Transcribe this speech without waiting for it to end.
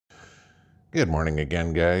Good morning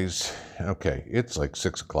again, guys. Okay, it's like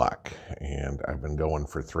 6 o'clock, and I've been going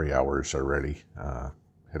for 3 hours already.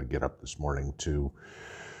 Had to get up this morning to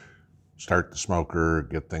start the smoker,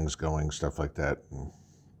 get things going, stuff like that. And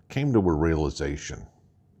came to a realization,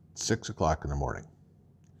 6 o'clock in the morning.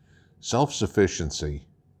 Self-sufficiency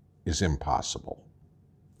is impossible.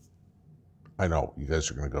 I know, you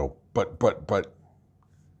guys are going to go, but,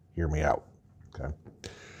 hear me out, okay?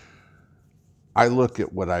 I look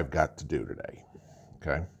at what I've got to do today,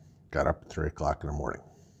 okay? Got up at 3 o'clock in the morning.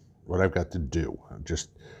 What I've got to do,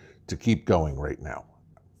 just to keep going right now.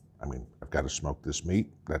 I mean, I've got to smoke this meat.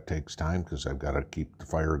 That takes time because I've got to keep the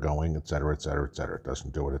fire going, et cetera, et cetera, et cetera. It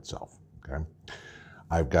doesn't do it itself, okay?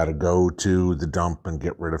 I've got to go to the dump and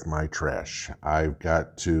get rid of my trash. I've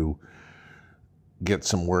got to get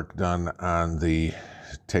some work done on the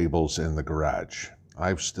tables in the garage.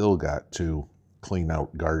 I've still got to clean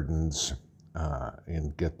out gardens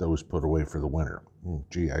and get those put away for the winter.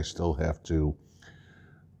 Gee, I still have to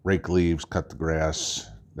rake leaves, cut the grass,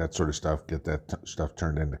 that sort of stuff, get that stuff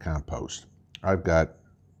turned into compost. I've got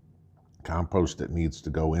compost that needs to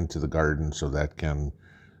go into the garden so that can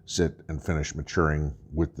sit and finish maturing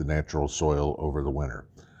with the natural soil over the winter.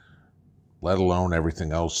 Let alone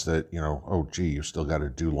everything else that, oh gee, you still got to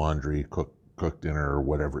do laundry, cook dinner or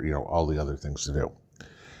whatever, all the other things to do.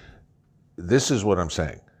 This is what I'm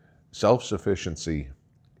saying. Self-sufficiency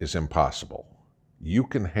is impossible. You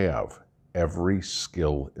can have every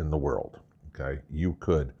skill in the world, okay? You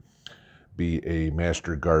could be a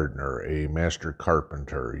master gardener, a master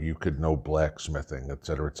carpenter, you could know blacksmithing, et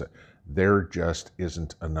cetera, et cetera. There just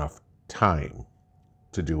isn't enough time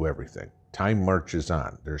to do everything. Time marches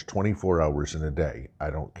on. There's 24 hours in a day. I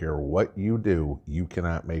don't care what you do, you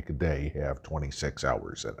cannot make a day have 26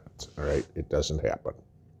 hours in it, all right? It doesn't happen.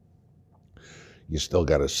 You still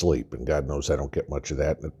got to sleep, and God knows I don't get much of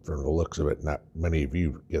that. And from the looks of it, not many of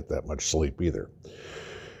you get that much sleep either.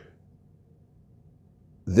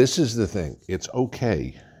 This is the thing. It's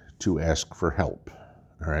okay to ask for help,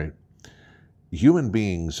 all right? Human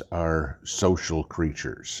beings are social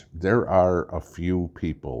creatures. There are a few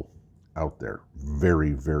people out there,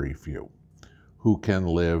 very, very few, who can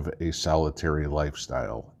live a solitary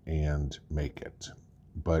lifestyle and make it.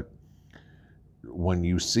 But when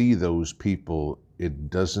you see those people, it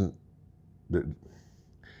doesn't look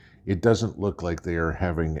like they are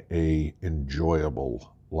having a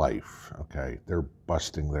enjoyable life, okay? They're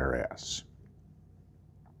busting their ass.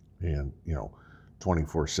 And,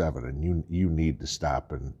 24/7, and you need to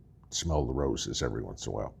stop and smell the roses every once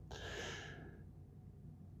in a while.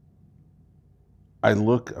 I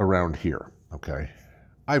look around here, okay?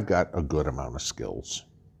 I've got a good amount of skills.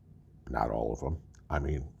 Not all of them. I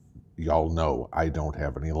mean, y'all know I don't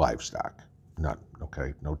have any livestock. None,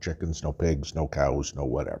 okay? No chickens, no pigs, no cows, no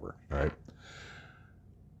whatever, right?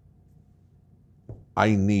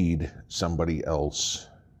 I need somebody else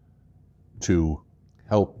to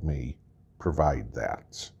help me provide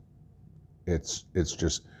that. It's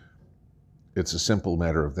a simple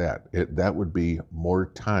matter of that. That would be more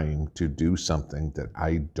time to do something that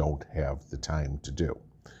I don't have the time to do.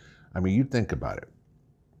 I mean, you think about it.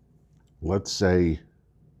 Let's say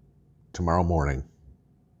tomorrow morning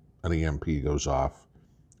an EMP goes off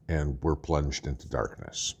and we're plunged into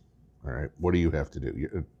darkness. All right, what do you have to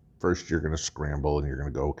do? First, you're going to scramble and you're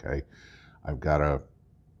going to go, okay, I've got to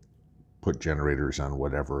put generators on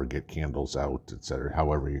whatever, get candles out, etc.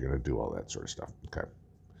 However you're going to do all that sort of stuff, okay?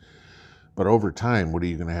 But over time, what are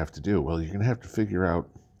you going to have to do? Well, you're going to have to figure out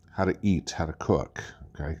how to eat, how to cook,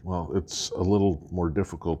 okay? Well, it's a little more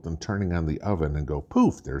difficult than turning on the oven and go,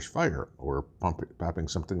 poof, there's fire, or popping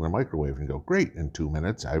something in the microwave and go, great, in 2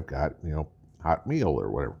 minutes, I've got, hot meal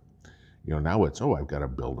or whatever. Now it's, I've got to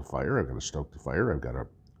build a fire, I've got to stoke the fire, I've got to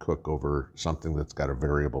cook over something that's got a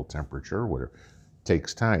variable temperature, whatever. It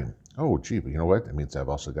takes time. Oh, gee, but you know what? That means I've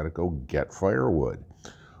also got to go get firewood,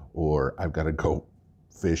 or I've got to go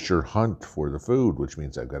fish or hunt for the food, which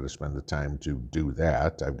means I've got to spend the time to do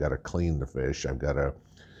that. I've got to clean the fish. I've got to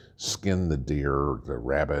skin the deer or the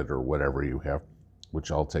rabbit or whatever you have,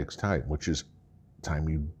 which all takes time, which is time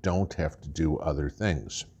you don't have to do other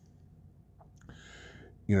things.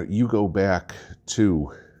 You go back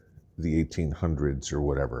to the 1800s or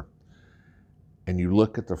whatever, and you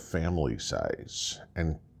look at the family size,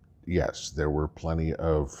 and yes, there were plenty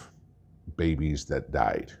of babies that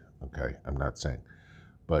died, okay? I'm not saying.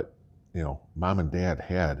 But, mom and dad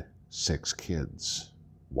had 6 kids.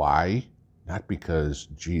 Why? Not because,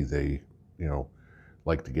 gee, they,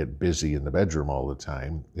 like to get busy in the bedroom all the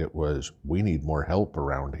time. It was, we need more help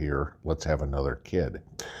around here. Let's have another kid,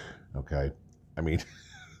 okay? I mean,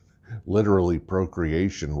 literally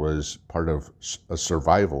procreation was part of a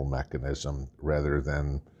survival mechanism rather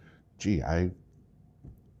than, gee, I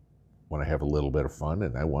want to have a little bit of fun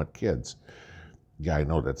and I want kids. Yeah, I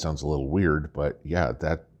know that sounds a little weird, but yeah,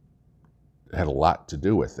 that had a lot to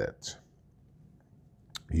do with it.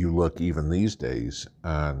 You look even these days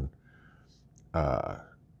on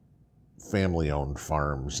family-owned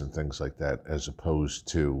farms and things like that as opposed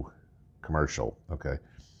to commercial, okay?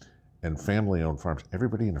 And family-owned farms,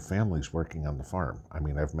 everybody in the family is working on the farm. I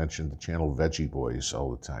mean, I've mentioned the channel Veggie Boys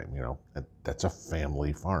all the time, you know. That's a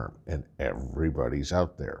family farm, and everybody's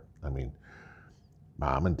out there. I mean,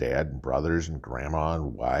 mom and dad and brothers and grandma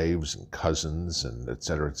and wives and cousins and et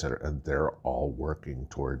cetera, and they're all working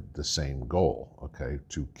toward the same goal, okay,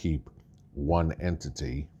 to keep one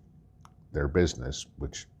entity, their business,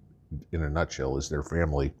 which in a nutshell is their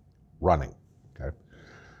family, running, okay?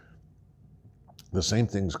 The same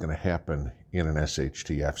thing's going to happen in an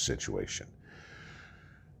SHTF situation.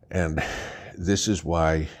 And this is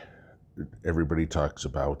why everybody talks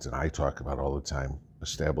about, and I talk about all the time,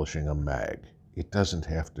 establishing a MAG. It doesn't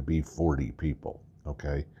have to be 40 people,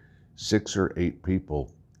 okay? 6 or 8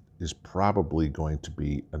 people is probably going to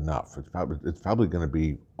be enough. It's probably going to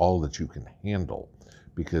be all that you can handle,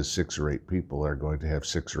 because 6 or 8 people are going to have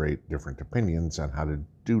 6 or 8 different opinions on how to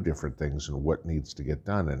do different things and what needs to get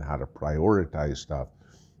done and how to prioritize stuff.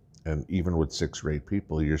 And even with 6 or 8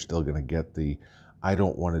 people, you're still going to get the, I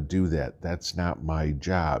don't want to do that. That's not my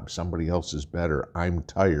job. Somebody else is better. I'm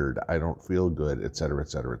tired. I don't feel good, et cetera, et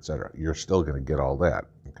cetera, et cetera. You're still going to get all that,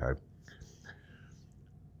 okay?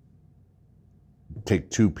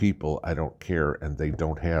 Take 2 people, I don't care, and they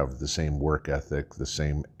don't have the same work ethic, the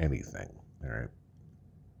same anything, all right?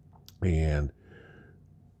 And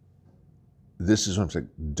this is what I'm saying.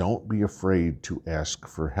 Don't be afraid to ask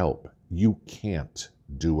for help. You can't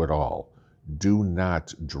do it all. Do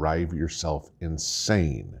not drive yourself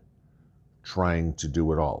insane trying to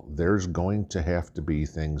do it all. There's going to have to be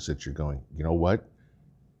things that you're going, you know what?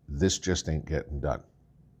 This just ain't getting done.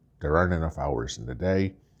 There aren't enough hours in the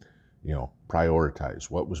day. You know, prioritize.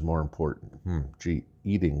 What was more important? Gee,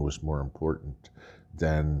 eating was more important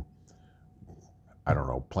than, I don't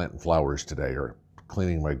know, planting flowers today or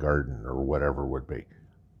cleaning my garden or whatever it would be.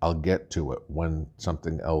 I'll get to it when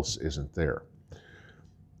something else isn't there.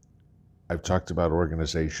 I've talked about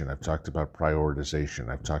organization. I've talked about prioritization.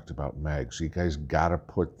 I've talked about MAGs. You guys got to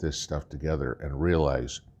put this stuff together and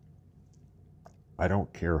realize, I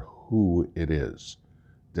don't care who it is.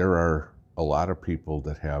 There are a lot of people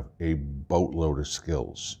that have a boatload of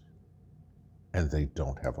skills and they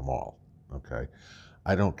don't have them all, okay?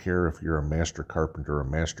 I don't care if you're a master carpenter, a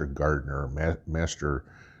master gardener, a master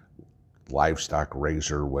livestock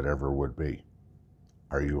raiser, whatever it would be.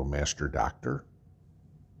 Are you a master doctor?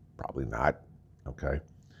 Probably not, okay?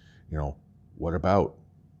 You know, what about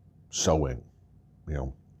sewing? You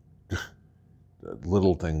know,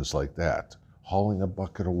 little things like that. Hauling a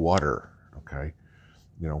bucket of water, okay?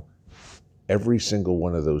 You know, every single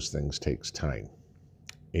one of those things takes time.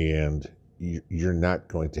 And you're not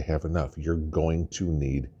going to have enough. You're going to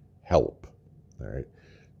need help, all right?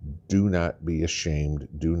 Do not be ashamed.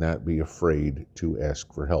 Do not be afraid to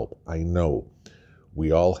ask for help. I know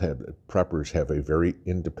we all preppers have a very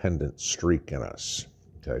independent streak in us,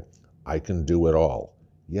 okay? I can do it all.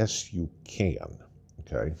 Yes, you can,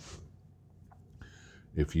 okay?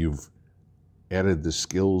 If you've added the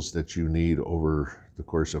skills that you need over the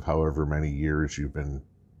course of however many years you've been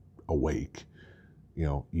awake, you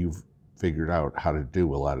know, you've figured out how to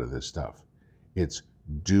do a lot of this stuff. It's,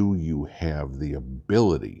 do you have the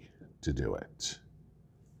ability to do it?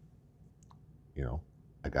 You know,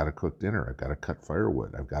 I got to cook dinner. I've got to cut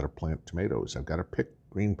firewood. I've got to plant tomatoes. I've got to pick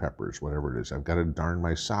green peppers, whatever it is. I've got to darn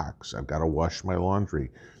my socks. I've got to wash my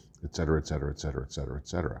laundry, et cetera, et cetera, et cetera, et cetera, et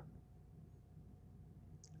cetera.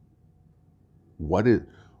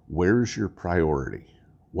 Where's your priority?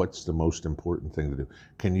 What's the most important thing to do?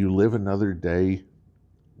 Can you live another day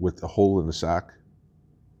with a hole in the sock?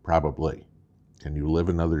 Probably. Can you live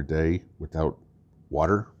another day without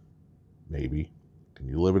water? Maybe. Can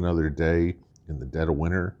you live another day in the dead of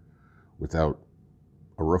winter without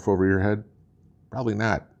a roof over your head? Probably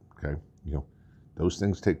not, okay? You know, those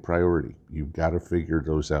things take priority. You've got to figure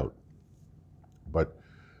those out. But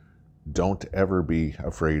don't ever be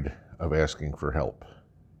afraid of asking for help.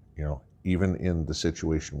 You know, even in the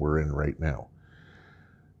situation we're in right now.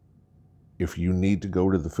 If you need to go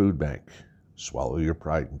to the food bank, swallow your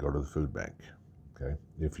pride and go to the food bank, okay?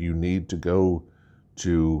 If you need to go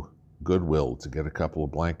to Goodwill to get a couple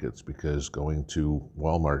of blankets because going to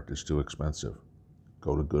Walmart is too expensive,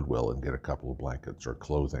 go to Goodwill and get a couple of blankets or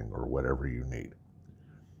clothing or whatever you need.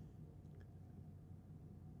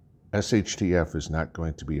 SHTF is not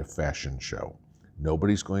going to be a fashion show.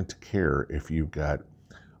 Nobody's going to care if you've got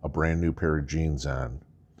a brand new pair of jeans on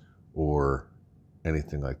or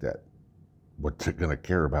anything like that. What they're going to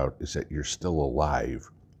care about is that you're still alive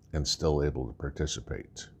and still able to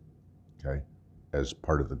participate, okay, as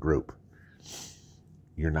part of the group.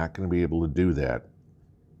 You're not going to be able to do that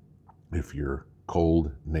if you're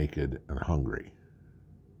cold, naked, and hungry.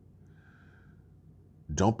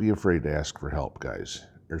 Don't be afraid to ask for help, guys.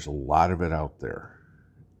 There's a lot of it out there.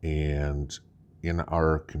 And in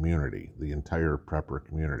our community, the entire prepper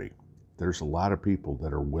community, there's a lot of people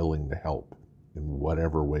that are willing to help in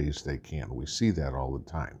whatever ways they can. We see that all the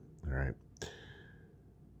time, all right?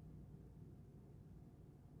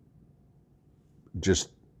 Just,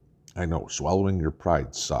 I know, swallowing your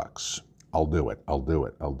pride sucks. I'll do it, I'll do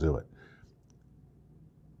it, I'll do it.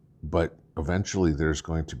 But eventually there's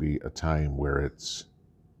going to be a time where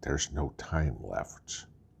there's no time left.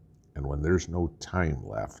 And when there's no time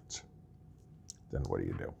left, then what do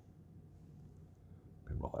you do?